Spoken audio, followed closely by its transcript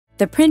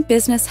the print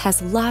business has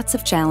lots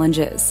of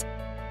challenges.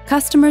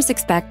 Customers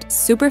expect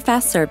super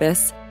fast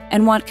service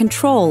and want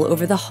control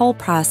over the whole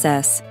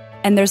process,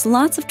 and there's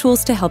lots of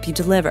tools to help you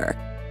deliver.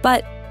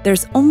 But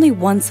there's only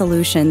one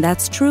solution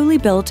that's truly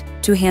built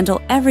to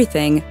handle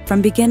everything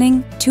from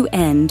beginning to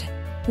end.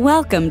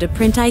 Welcome to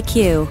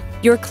printIQ,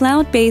 your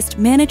cloud-based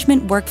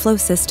management workflow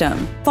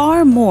system,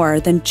 far more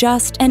than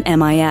just an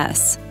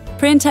MIS.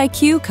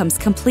 printIQ comes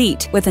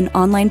complete with an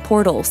online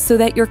portal so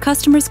that your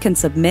customers can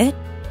submit,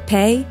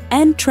 pay,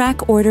 and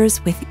track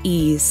orders with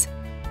ease.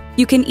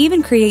 You can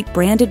even create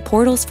branded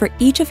portals for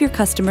each of your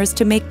customers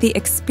to make the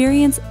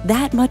experience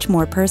that much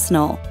more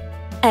personal.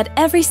 At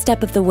every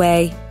step of the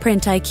way,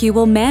 printIQ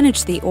will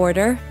manage the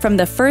order from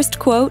the first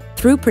quote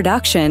through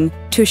production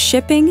to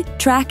shipping,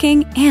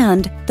 tracking,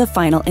 and the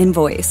final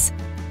invoice.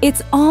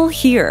 It's all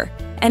here,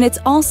 and it's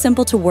all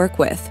simple to work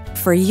with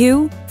for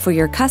you, for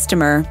your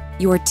customer,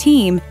 your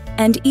team,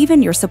 and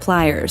even your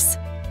suppliers.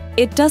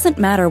 It doesn't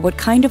matter what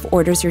kind of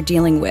orders you're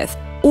dealing with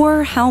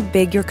or how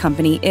big your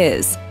company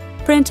is.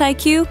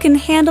 printIQ can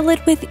handle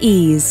it with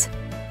ease.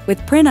 With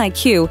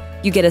printIQ,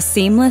 you get a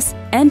seamless,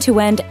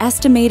 end-to-end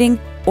estimating,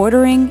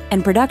 ordering,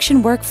 and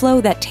production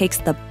workflow that takes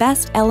the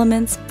best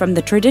elements from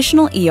the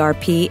traditional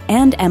ERP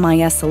and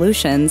MIS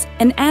solutions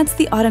and adds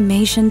the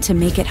automation to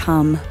make it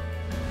hum.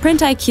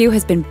 printIQ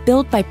has been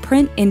built by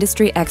print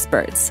industry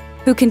experts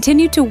who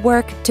continue to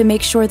work to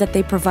make sure that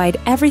they provide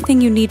everything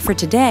you need for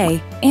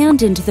today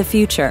and into the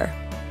future.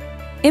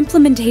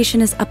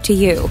 Implementation is up to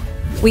you.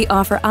 We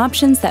offer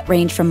options that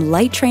range from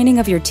light training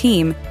of your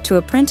team to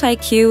a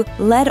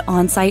printIQ-led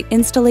on-site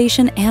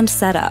installation and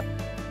setup.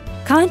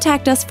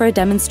 Contact us for a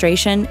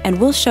demonstration and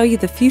we'll show you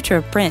the future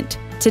of print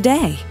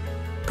today.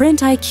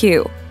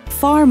 printIQ,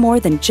 far more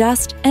than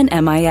just an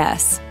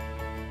MIS.